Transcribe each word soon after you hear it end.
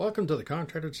Welcome to the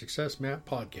Contractor Success Map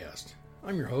podcast.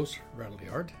 I'm your host, Bradley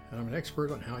Hart, and I'm an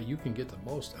expert on how you can get the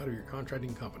most out of your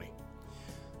contracting company.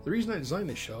 The reason I designed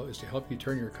this show is to help you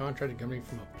turn your contracting company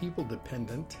from a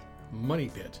people-dependent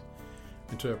money pit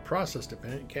into a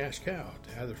process-dependent cash cow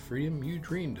to have the freedom you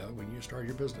dreamed of when you started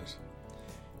your business.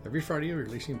 Every Friday, we're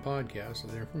releasing podcasts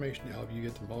with information to help you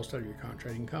get the most out of your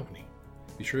contracting company.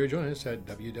 Be sure to join us at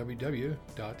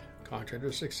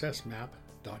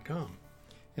www.contractorsuccessmap.com.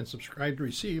 and subscribe to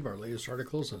receive our latest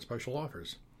articles and special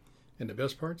offers. And the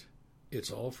best part,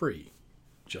 it's all free,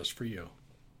 just for you.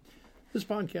 This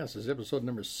podcast is episode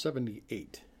number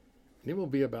 78, and it will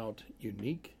be about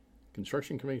unique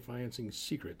construction company financing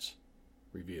secrets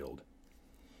revealed.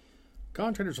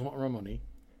 Contractors want money.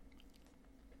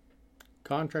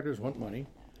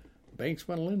 Banks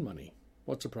want to lend money.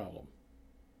 What's the problem?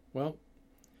 Well,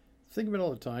 think about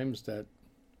all the times that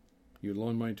you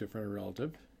loan money to a friend or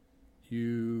relative.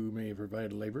 You may have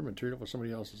provided labor material for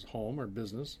somebody else's home or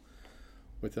business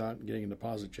without getting a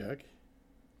deposit check.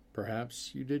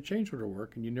 Perhaps you did change order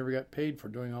work and you never got paid for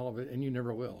doing all of it, and you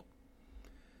never will.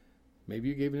 Maybe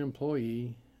you gave an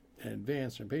employee an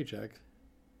advance or paycheck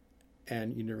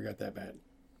and you never got that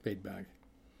paid back.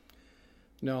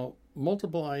 Now,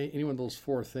 multiply any one of those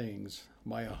four things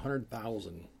by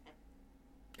 100,000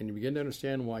 and you begin to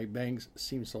understand why banks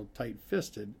seem so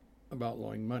tight-fisted about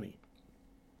loaning money.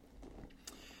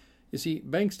 You see,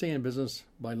 banks stay in business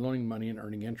by loaning money and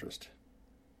earning interest.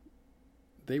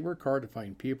 They work hard to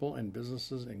find people and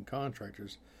businesses and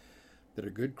contractors that are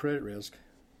good credit risk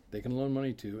they can loan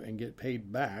money to and get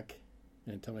paid back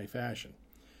in a timely fashion,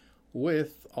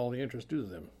 with all the interest due to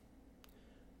them.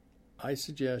 I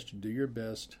suggest you do your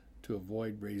best to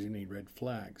avoid raising any red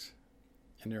flags.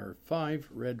 And there are 5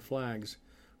 red flags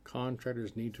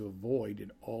contractors need to avoid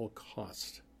at all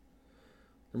costs.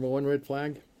 Number 1 red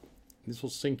flag: this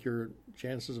will sink your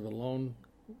chances of a loan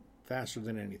faster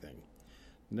than anything.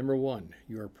 Number 1,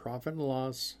 your profit and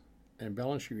loss and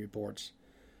balance sheet reports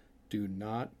do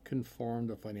not conform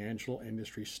to financial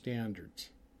industry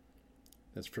standards.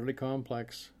 That's fairly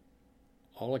complex.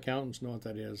 All accountants know what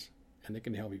that is, and they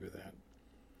can help you with that.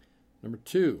 Number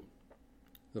 2,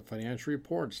 the financial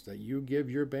reports that you give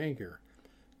your banker,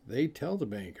 they tell the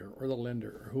banker or the lender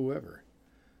or whoever.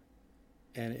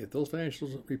 And if those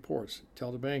financial reports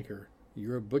tell the banker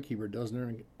your bookkeeper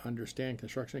doesn't understand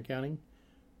construction accounting,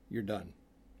 you're done.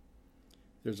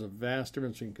 There's a vast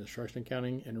difference between construction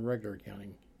accounting and regular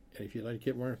accounting. And if you'd like to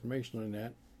get more information on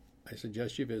that, I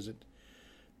suggest you visit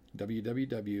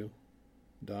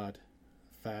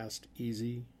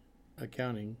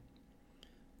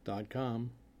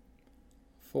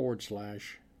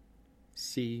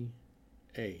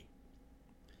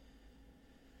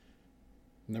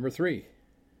Number 3,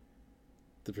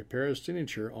 the preparer's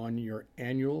signature on your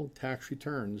annual tax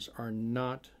returns are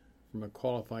not from a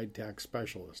qualified tax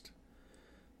specialist.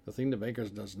 The thing the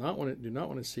bankers do not want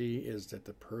to see is that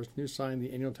the person who signed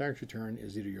the annual tax return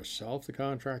is either yourself, the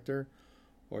contractor,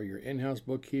 or your in-house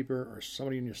bookkeeper, or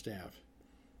somebody in your staff.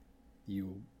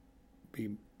 You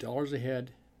be dollars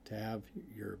ahead to have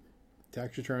your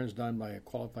tax returns done by a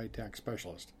qualified tax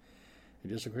specialist.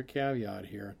 And just a quick caveat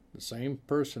here: the same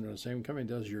person or the same company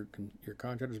does your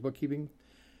contractor's bookkeeping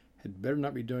had better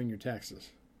not be doing your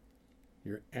taxes,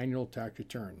 your annual tax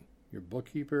return. Your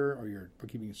bookkeeper or your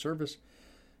bookkeeping service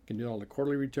can do all the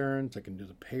quarterly returns, they can do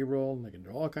the payroll, they can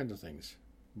do all kinds of things.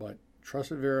 But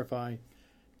trust and verify,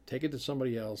 take it to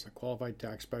somebody else, a qualified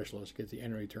tax specialist, get the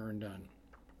annual return done.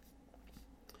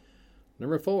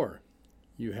 Number 4,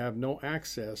 you have no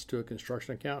access to a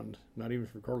construction accountant, not even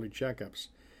for quarterly checkups.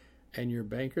 And your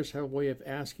bankers have a way of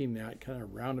asking that kind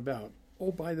of roundabout.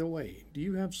 Oh, by the way, do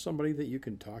you have somebody that you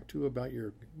can talk to about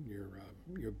your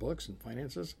books and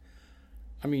finances?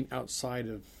 I mean, outside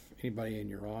of anybody in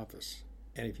your office.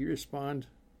 And if you respond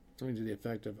something to the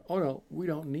effect of, "Oh no, we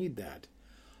don't need that.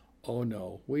 Oh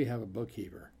no, we have a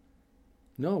bookkeeper.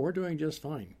 No, we're doing just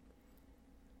fine."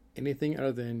 Anything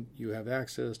other than you have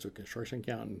access to a construction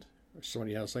accountant or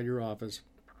somebody outside your office,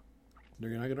 they're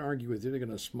not going to argue with you. They're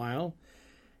going to smile,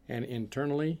 and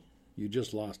internally, you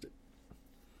just lost it.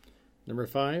 Number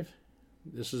 5,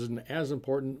 this isn't as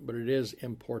important, but it is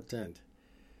important.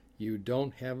 You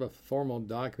don't have a formal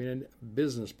documented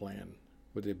business plan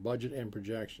with a budget and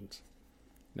projections.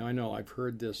 Now, I know I've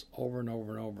heard this over and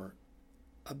over and over.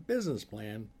 A business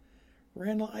plan?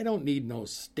 Randall, I don't need no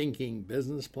stinking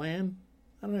business plan.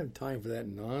 I don't have time for that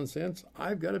nonsense.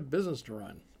 I've got a business to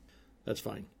run. That's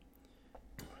fine.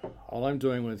 All I'm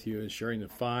doing with you is sharing the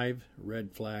 5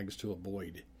 red flags to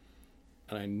avoid.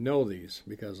 And I know these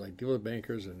because I deal with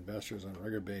bankers and investors on a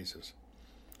regular basis.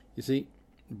 You see,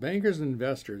 bankers and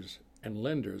investors and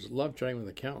lenders love chatting with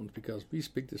accountants because we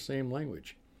speak the same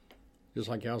language. Just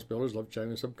like house builders love chatting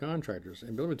with subcontractors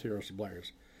and building material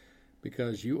suppliers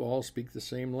because you all speak the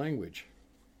same language.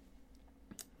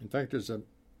 In fact, there's an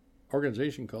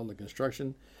organization called the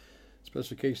Construction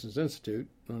Specifications Institute,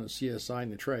 known as CSI in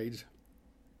the trades,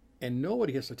 and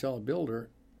nobody has to tell a builder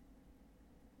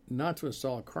not to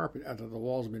install a carpet after the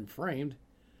walls have been framed,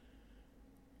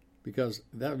 because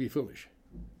that would be foolish.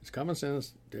 It's common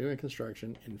sense doing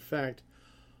construction. In fact,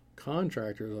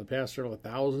 contractors over the past several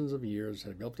thousands of years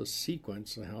have built a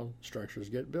sequence of how structures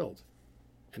get built,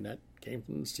 and that came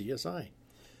from the CSI,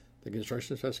 the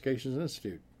Construction Specifications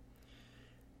Institute.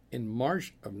 In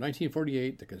March of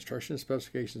 1948, the Construction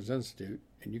Specifications Institute,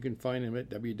 and you can find them at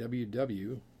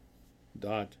www.csinet.org.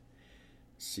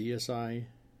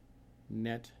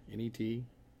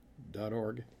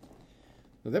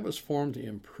 Now, that was formed to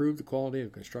improve the quality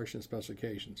of construction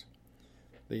specifications.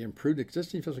 They improved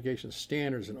existing specification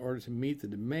standards in order to meet the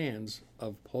demands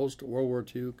of post-World War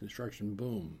II construction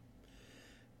boom.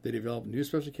 They developed new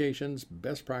specifications,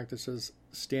 best practices,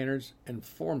 standards, and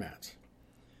formats.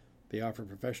 They offer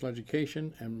professional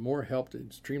education and more help to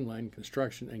streamline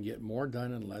construction and get more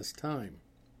done in less time.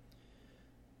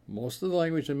 Most of the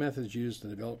language and methods used to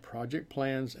develop project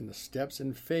plans and the steps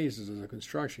and phases of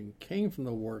construction came from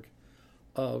the work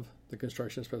of the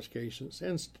Construction Specifications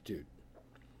Institute.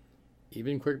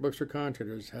 Even QuickBooks for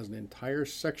Contractors has an entire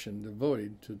section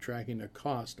devoted to tracking the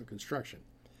cost of construction,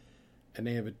 and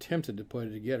they have attempted to put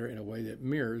it together in a way that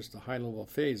mirrors the high-level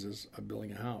phases of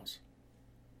building a house.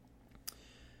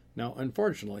 Now,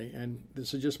 unfortunately, and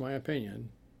this is just my opinion,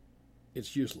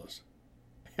 it's useless.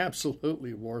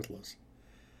 Absolutely worthless.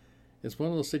 It's one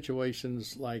of those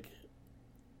situations like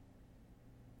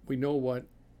we know what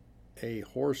a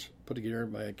horse put together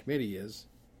by a committee is.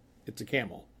 It's a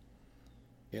camel.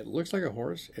 It looks like a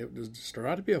horse. It does start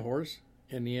out to be a horse.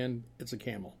 In the end, it's a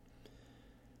camel.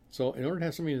 So in order to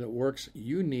have something that works,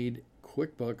 you need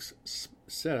QuickBooks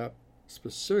set up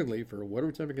specifically for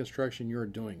whatever type of construction you're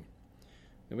doing.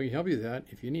 And we can help you with that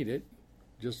if you need it.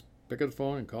 Just pick up the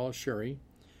phone and call Sherry,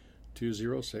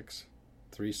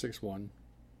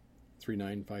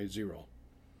 206-361-3950.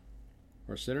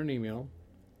 Or send her an email,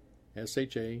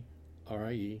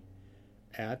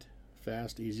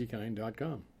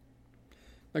 sharie@fasteasykind.com.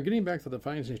 Now, getting back to the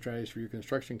financing strategies for your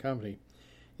construction company,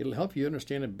 it'll help you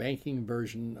understand a banking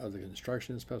version of the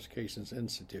Construction Specifications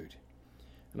Institute.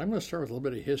 And I'm going to start with a little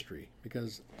bit of history,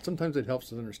 because sometimes it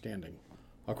helps with understanding.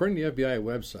 According to the FBI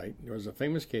website, there was a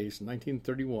famous case in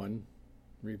 1931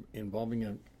 involving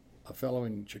a fellow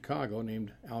in Chicago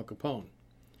named Al Capone.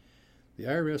 The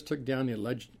IRS took down the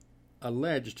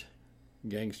alleged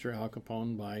gangster Al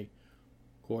Capone by,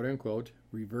 quote-unquote,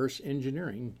 reverse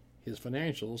engineering his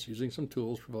financials using some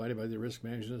tools provided by the Risk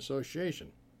Management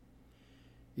Association.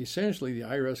 Essentially, the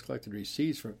IRS collected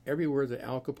receipts from everywhere that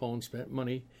Al Capone spent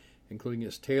money, including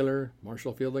his tailor,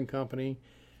 Marshall Field and Company,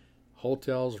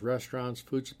 hotels, restaurants,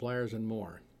 food suppliers, and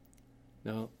more.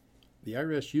 Now, the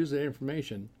IRS used that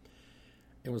information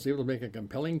and was able to make a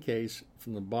compelling case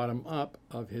from the bottom up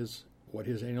of what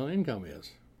his annual income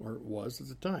is, or was at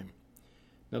the time.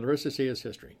 Now, the rest of the is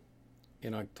history.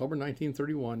 In October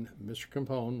 1931, Mr.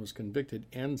 Capone was convicted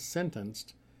and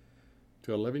sentenced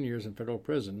to 11 years in federal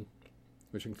prison,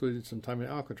 which included some time in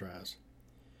Alcatraz.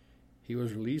 He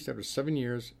was released after 7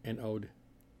 years and owed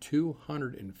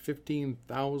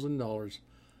 $215,000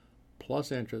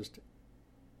 plus interest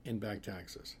in back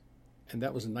taxes. And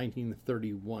that was in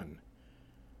 1931.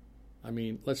 I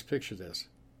mean, let's picture this.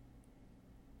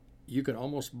 You could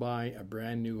almost buy a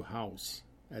brand new house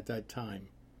at that time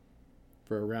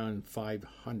for around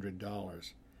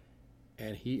 $500.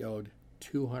 And he owed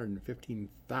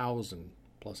 $215,000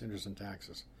 plus interest and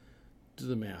taxes. Do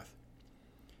the math.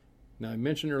 Now, I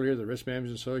mentioned earlier the Risk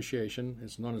Management Association.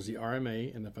 It's known as the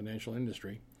RMA in the financial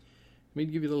industry. Let me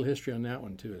give you a little history on that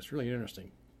one, too. It's really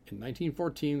interesting. In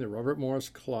 1914, the Robert Morris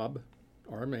Club,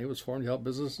 RMA, was formed to help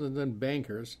businesses and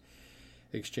bankers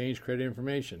exchange credit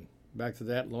information. Back to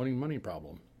that loaning money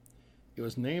problem. It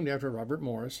was named after Robert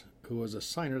Morris, who was a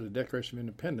signer of the Declaration of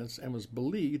Independence and was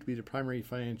believed to be the primary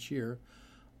financier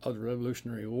of the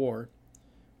Revolutionary War,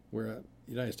 where the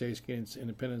United States gained its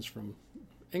independence from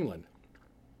England.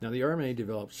 Now, the RMA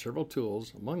developed several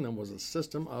tools. Among them was a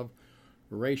system of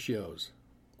ratios.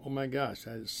 Oh my gosh,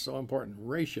 that is so important.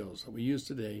 Ratios that we use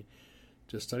today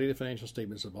to study the financial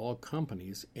statements of all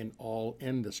companies in all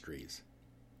industries.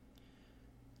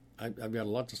 I've got a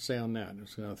lot to say on that. I'm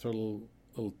just going to throw a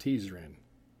little teaser in.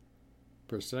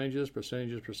 Percentages,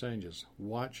 percentages, percentages.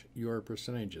 Watch your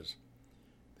percentages.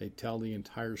 They tell the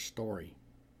entire story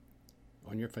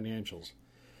on your financials.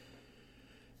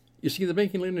 You see, the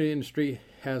banking lending industry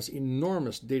has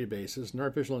enormous databases and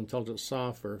artificial intelligence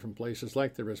software from places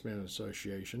like the Risk Management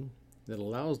Association that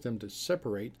allows them to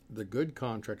separate the good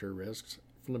contractor risks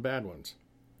from the bad ones.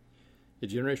 It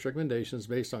generates recommendations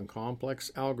based on complex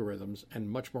algorithms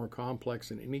and much more complex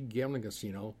than any gambling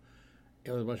casino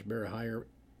and with a much better, higher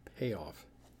payoff.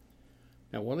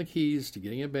 Now, one of the keys to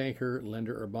getting a banker,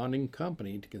 lender, or bonding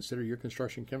company to consider your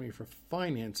construction company for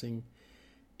financing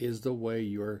is the way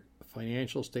your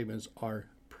financial statements are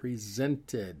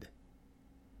presented.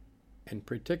 In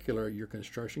particular, your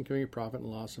construction company profit and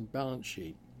loss and balance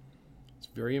sheet. It's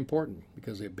very important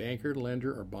because a banker,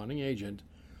 lender, or bonding agent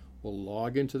will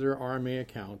log into their RMA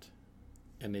account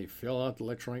and they fill out the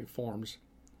electronic forms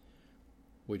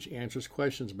which answers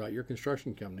questions about your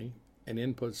construction company and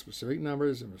inputs specific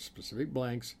numbers and specific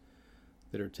blanks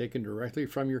that are taken directly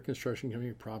from your construction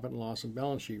company profit and loss and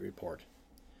balance sheet report.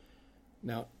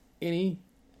 Now, any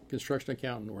construction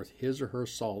accountant worth his or her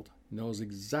salt knows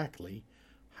exactly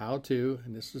how to,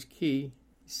 and this is key,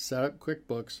 set up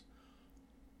QuickBooks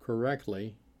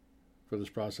correctly for this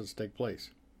process to take place.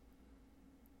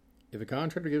 If a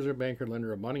contractor gives their banker,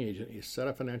 lender, or bonding agent a set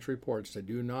of financial reports that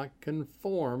do not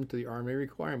conform to the RMA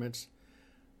requirements,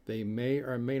 they may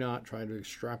or may not try to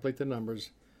extrapolate the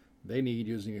numbers they need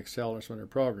using Excel or some other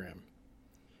program.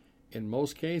 In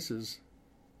most cases,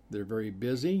 they're very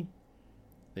busy.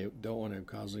 They don't want to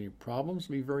cause any problems,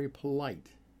 be very polite.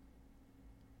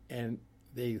 And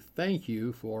they thank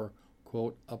you for,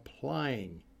 quote,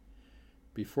 applying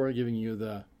before giving you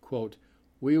the, quote,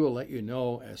 we will let you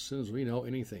know as soon as we know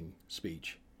anything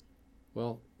speech.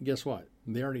 Well, guess what?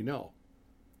 They already know.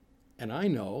 And I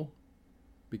know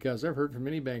because I've heard from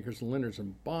many bankers and lenders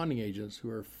and bonding agents who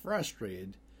are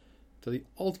frustrated to the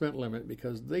ultimate limit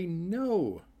because they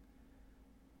know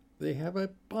they have a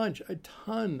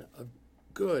ton of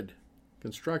good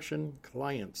construction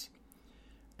clients.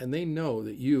 And they know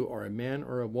that you are a man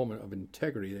or a woman of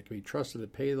integrity that can be trusted to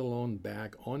pay the loan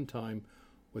back on time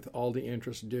with all the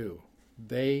interest due.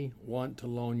 They want to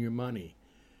loan you money.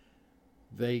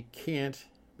 They can't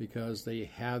because they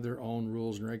have their own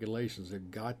rules and regulations.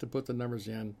 They've got to put the numbers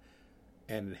in,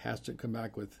 and it has to come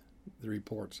back with the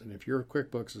reports. And if your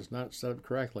QuickBooks is not set up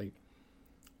correctly,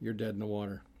 you're dead in the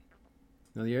water.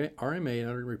 Now, the RMA and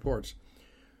other reports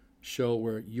show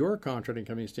where your contracting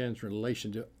company stands in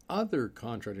relation to other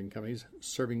contracting companies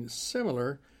serving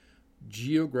similar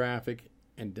geographic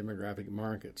and demographic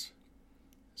markets.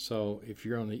 So if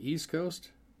you're on the East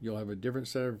Coast, you'll have a different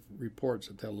set of reports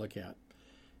that they'll look at.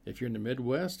 If you're in the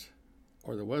Midwest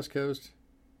or the West Coast,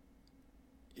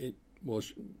 it will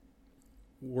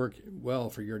work well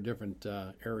for your different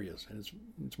areas. And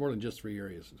it's more than just 3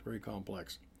 areas. It's very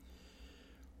complex.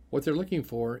 What they're looking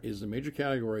for is the major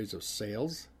categories of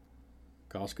sales,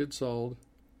 cost of goods sold,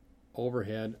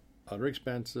 overhead, other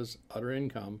expenses, other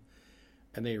income,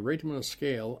 and they rate them on a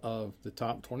scale of the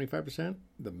top 25%,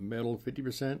 the middle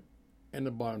 50%, and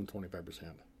the bottom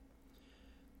 25%.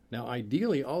 Now,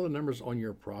 ideally, all the numbers on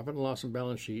your profit and loss and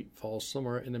balance sheet fall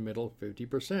somewhere in the middle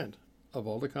 50% of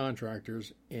all the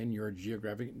contractors in your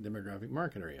geographic and demographic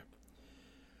market area.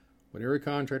 Whenever a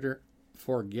contractor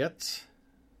forgets,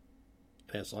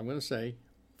 that's all I'm going to say,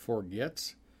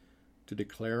 forgets to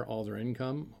declare all their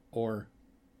income or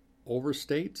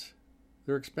overstates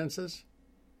their expenses,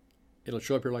 it'll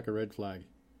show up here like a red flag.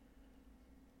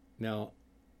 Now,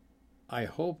 I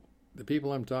hope the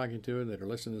people I'm talking to that are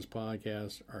listening to this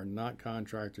podcast are not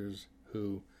contractors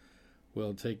who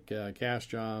will take cash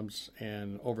jobs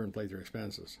and overinflate their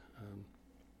expenses.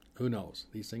 Who knows?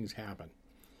 These things happen.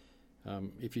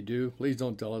 If you do, please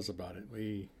don't tell us about it.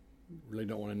 We really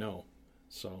don't want to know.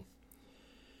 So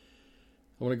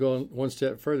I want to go one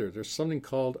step further. There's something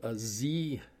called a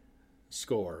Z-score.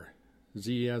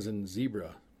 Z as in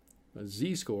zebra. A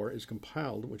Z-score is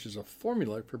compiled, which is a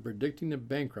formula for predicting the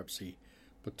bankruptcy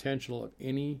potential of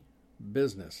any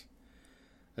business.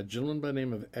 A gentleman by the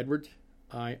name of Edward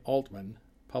I. Altman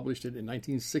published it in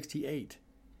 1968.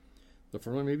 The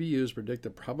formula may be used to predict the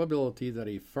probability that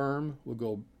a firm will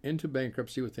go into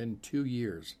bankruptcy within 2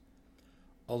 years.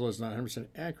 Although it's not 100%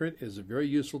 accurate, it is a very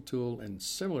useful tool and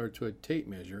similar to a tape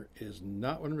measure. It is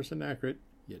not 100% accurate,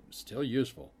 yet still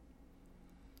useful.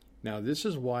 Now, this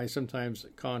is why sometimes a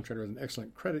contractor with an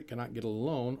excellent credit cannot get a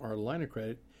loan or a line of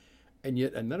credit, and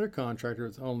yet another contractor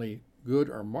with only good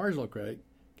or marginal credit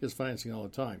gets financing all the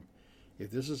time. If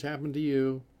this has happened to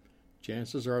you,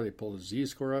 chances are they pulled a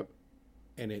Z-score up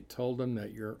and it told them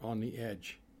that you're on the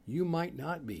edge. You might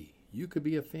not be. You could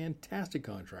be a fantastic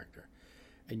contractor,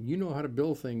 and you know how to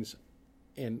build things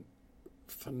in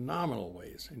phenomenal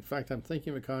ways. In fact, I'm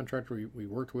thinking of a contractor we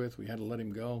worked with. We had to let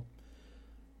him go.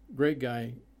 Great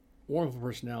guy, wonderful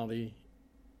personality.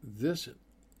 This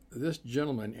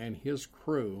gentleman and his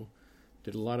crew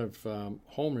did a lot of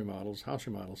home remodels, house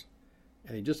remodels,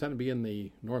 and he just happened to be in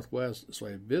the Northwest, so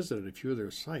I visited a few of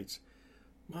their sites.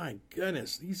 My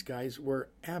goodness, these guys were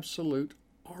absolute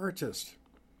artists.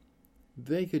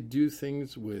 They could do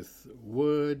things with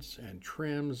woods and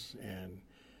trims and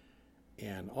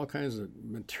all kinds of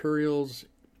materials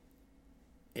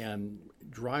and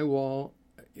drywall.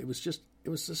 It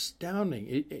was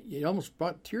astounding. It almost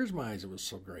brought tears to my eyes. It was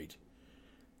so great.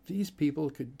 These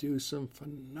people could do some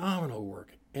phenomenal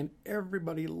work, and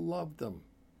everybody loved them.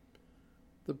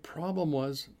 The problem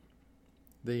was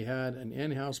they had an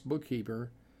in-house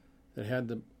bookkeeper that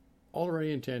had all the right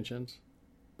intentions,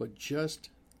 but just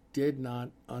did not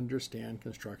understand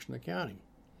construction accounting.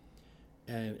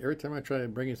 And every time I try to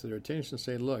bring it to their attention and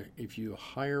say, look, if you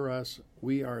hire us,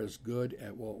 we are as good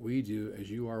at what we do as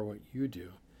you are what you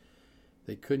do.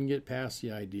 They couldn't get past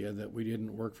the idea that we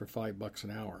didn't work for $5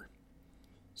 an hour.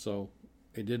 So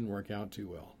it didn't work out too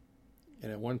well.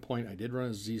 And at one point, I did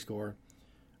run a Z-score.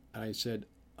 And I said,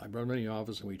 I brought him in the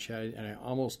office and we chatted. And I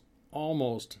almost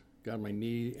got on my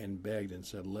knee and begged and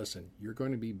said, listen, you're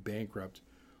going to be bankrupt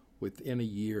within a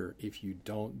year if you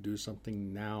don't do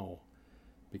something now.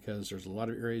 Because there's a lot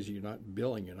of areas you're not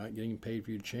billing. You're not getting paid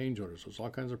for your change orders. There's all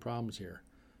kinds of problems here.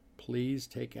 Please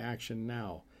take action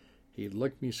now. He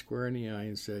looked me square in the eye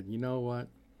and said, you know what?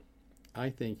 I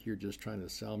think you're just trying to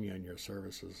sell me on your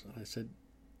services. And I said,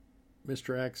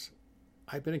 Mr. X,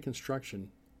 I've been in construction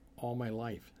all my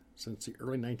life, since the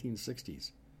early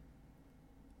 1960s.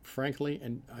 Frankly,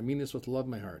 and I mean this with love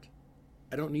in my heart,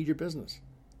 I don't need your business.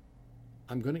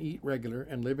 I'm going to eat regular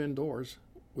and live indoors,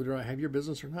 whether I have your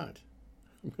business or not.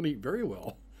 I'm going to eat very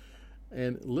well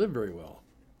and live very well,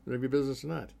 whether I have your business or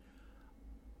not.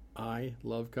 I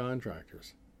love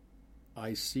contractors.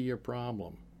 I see a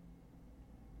problem.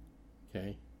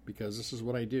 Okay? Because this is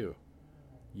what I do.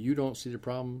 You don't see the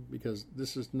problem because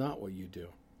this is not what you do.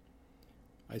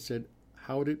 I said,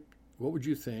 what would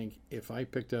you think if I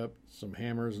picked up some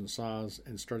hammers and saws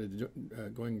and started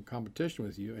going in competition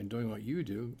with you and doing what you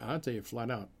do? I'll tell you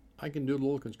flat out, I can do a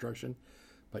little construction,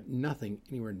 but nothing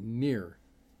anywhere near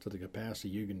to the capacity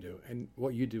you can do. And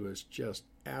what you do is just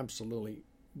absolutely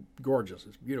gorgeous.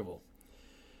 It's beautiful.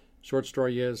 Short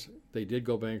story is, they did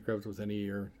go bankrupt within a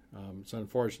year. It's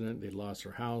unfortunate. They lost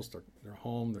their house, their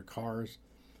home, their cars,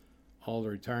 all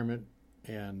their retirement,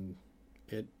 and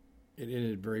it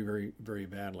ended very, very, very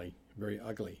badly, very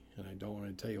ugly. And I don't want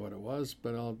to tell you what it was,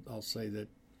 but I'll say that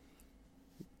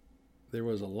there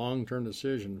was a long-term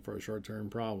decision for a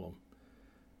short-term problem,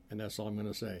 and that's all I'm going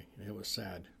to say. It was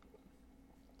sad.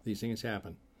 These things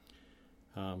happen.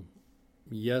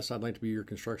 Yes, I'd like to be your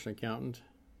construction accountant.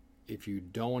 If you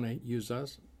don't want to use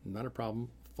us, not a problem.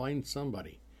 Find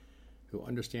somebody who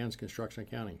understands construction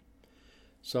accounting.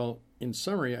 So, in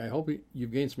summary, I hope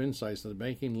you've gained some insights to the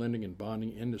banking, lending, and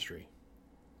bonding industry.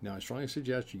 Now, I strongly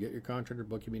suggest you get your contractor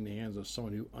bookkeeping in the hands of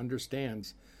someone who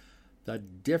understands the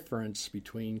difference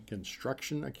between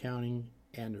construction accounting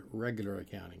and regular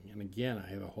accounting. And again, I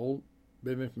have a whole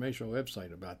bit of information on the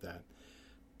website about that.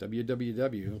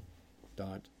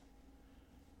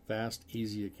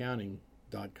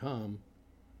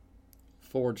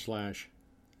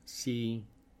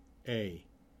 www.fasteasyaccounting.com/CA.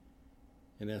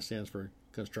 And that stands for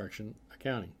construction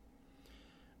accounting.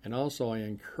 And also, I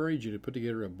encourage you to put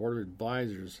together a board of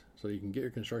advisors so you can get your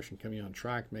construction company on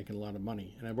track, making a lot of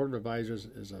money. And a board of advisors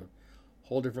is a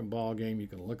whole different ball game. You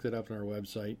can look that up on our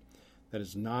website. That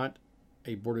is not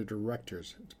a board of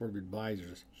directors. It's a board of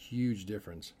advisors. Huge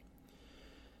difference.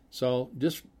 So,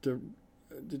 just to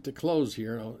close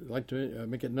here, I'd like to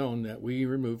make it known that we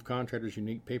remove contractors'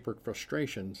 unique paperwork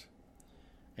frustrations.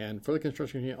 And for the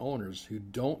construction company owners who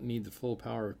don't need the full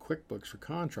power of QuickBooks for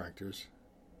contractors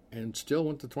and still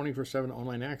want the 24/7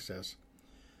 online access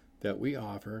that we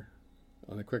offer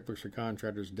on the QuickBooks for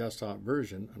Contractors desktop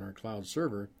version on our cloud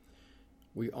server,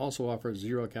 we also offer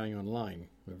Zero Accounting Online.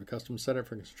 We have a custom setup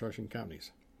for construction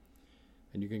companies.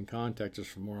 And you can contact us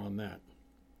for more on that.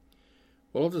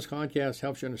 Well, if this podcast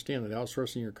helps you understand that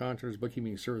outsourcing your contractor's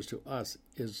bookkeeping service to us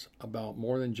is about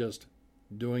more than just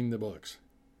doing the books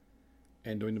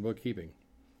and doing the bookkeeping.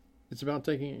 It's about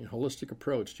taking a holistic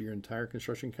approach to your entire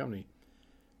construction company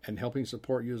and helping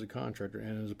support you as a contractor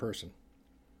and as a person.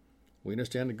 We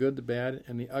understand the good, the bad,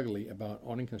 and the ugly about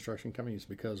owning construction companies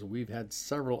because we've had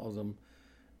several of them,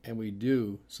 and we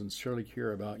do sincerely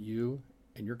care about you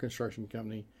and your construction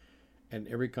company and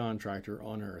every contractor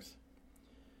on earth.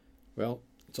 Well,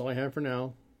 that's all I have for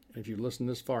now. And if you've listened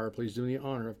this far, please do me the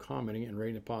honor of commenting and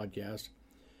rating the podcast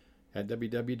at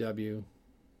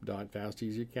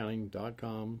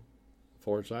www.fasteasyaccounting.com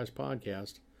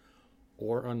 /podcast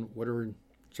or on whatever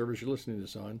service you're listening to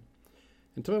this on.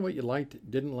 And tell me what you liked,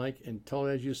 didn't like, and tell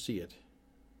it as you see it,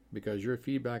 because your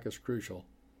feedback is crucial,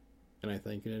 and I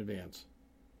thank you in advance.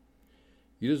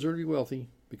 You deserve to be wealthy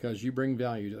because you bring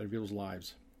value to other people's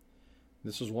lives.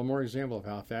 This is one more example of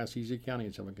how Fast Easy Accounting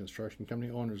is helping construction company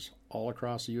owners all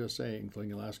across the USA,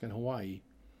 including Alaska and Hawaii,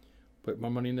 put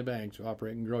more money in the bank to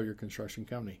operate and grow your construction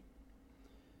company.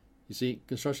 You see,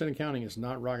 construction accounting is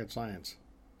not rocket science.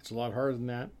 It's a lot harder than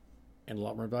that and a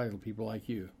lot more valuable to people like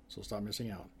you, so stop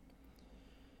missing out.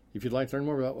 If you'd like to learn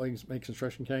more about what makes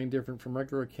construction accounting different from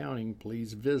regular accounting,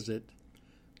 please visit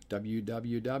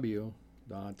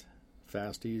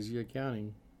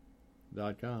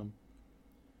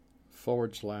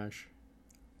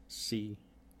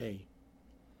www.fasteasyaccounting.com/CA.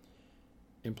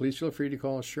 And please feel free to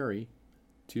call Sherry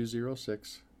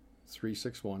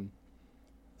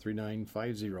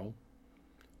 206-361-3950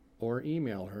 or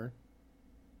email her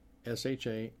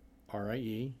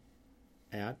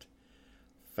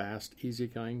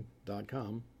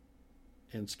sharie@fasteasyaccounting.com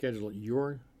and schedule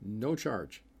your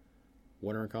no-charge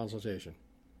one-hour consultation.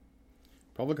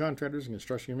 Public contractors and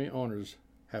construction company owners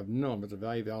have known about the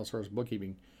value of outsourced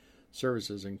bookkeeping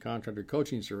services and contractor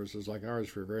coaching services like ours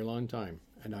for a very long time,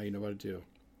 and now you know about it too.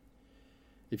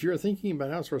 If you are thinking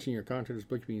about outsourcing your contractor's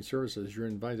bookkeeping services, you're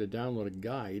invited to download a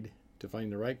guide to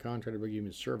find the right contractor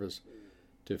bookkeeping service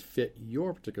to fit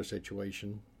your particular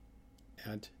situation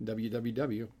at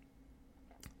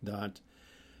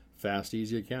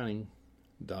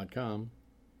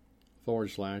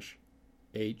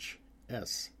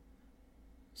www.fasteasyaccounting.com/HS.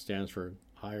 Stands for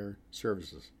Higher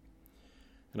Services.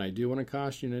 And I do want to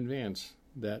caution you in advance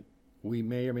that we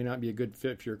may or may not be a good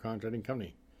fit for your contracting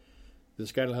company.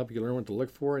 This guide will help you learn what to look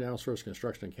for in outsourced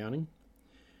construction accounting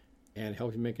and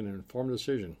help you make an informed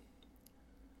decision.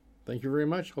 Thank you very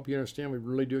much. Hope you understand we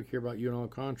really do care about you and all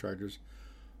contractors,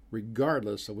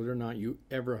 regardless of whether or not you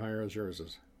ever hire our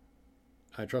services.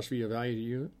 I trust we have value to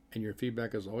you, and your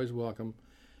feedback is always welcome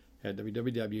at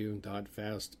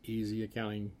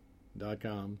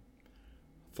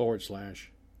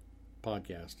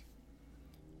www.fasteasyaccounting.com/podcast.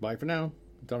 Bye for now.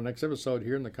 Until the next episode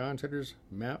here in the Contractors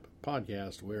Map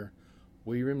Podcast, where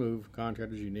we remove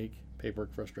contractors' unique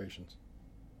paperwork frustrations.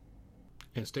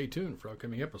 And stay tuned for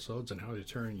upcoming episodes on how to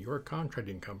turn your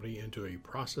contracting company into a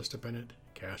process-dependent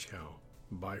cash cow.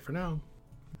 Bye for now.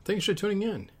 Thanks for tuning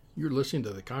in. You're listening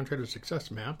to the Contractor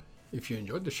Success Map. If you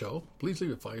enjoyed the show, please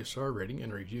leave a 5-star rating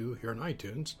and review here on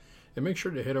iTunes. And make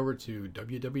sure to head over to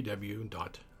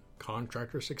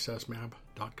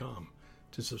www.contractorsuccessmap.com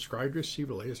to subscribe to receive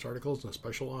the latest articles and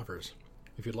special offers.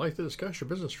 If you'd like to discuss your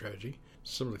business strategy,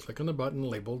 simply click on the button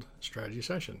labeled Strategy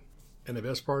Session. And the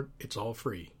best part, it's all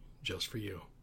free, just for you.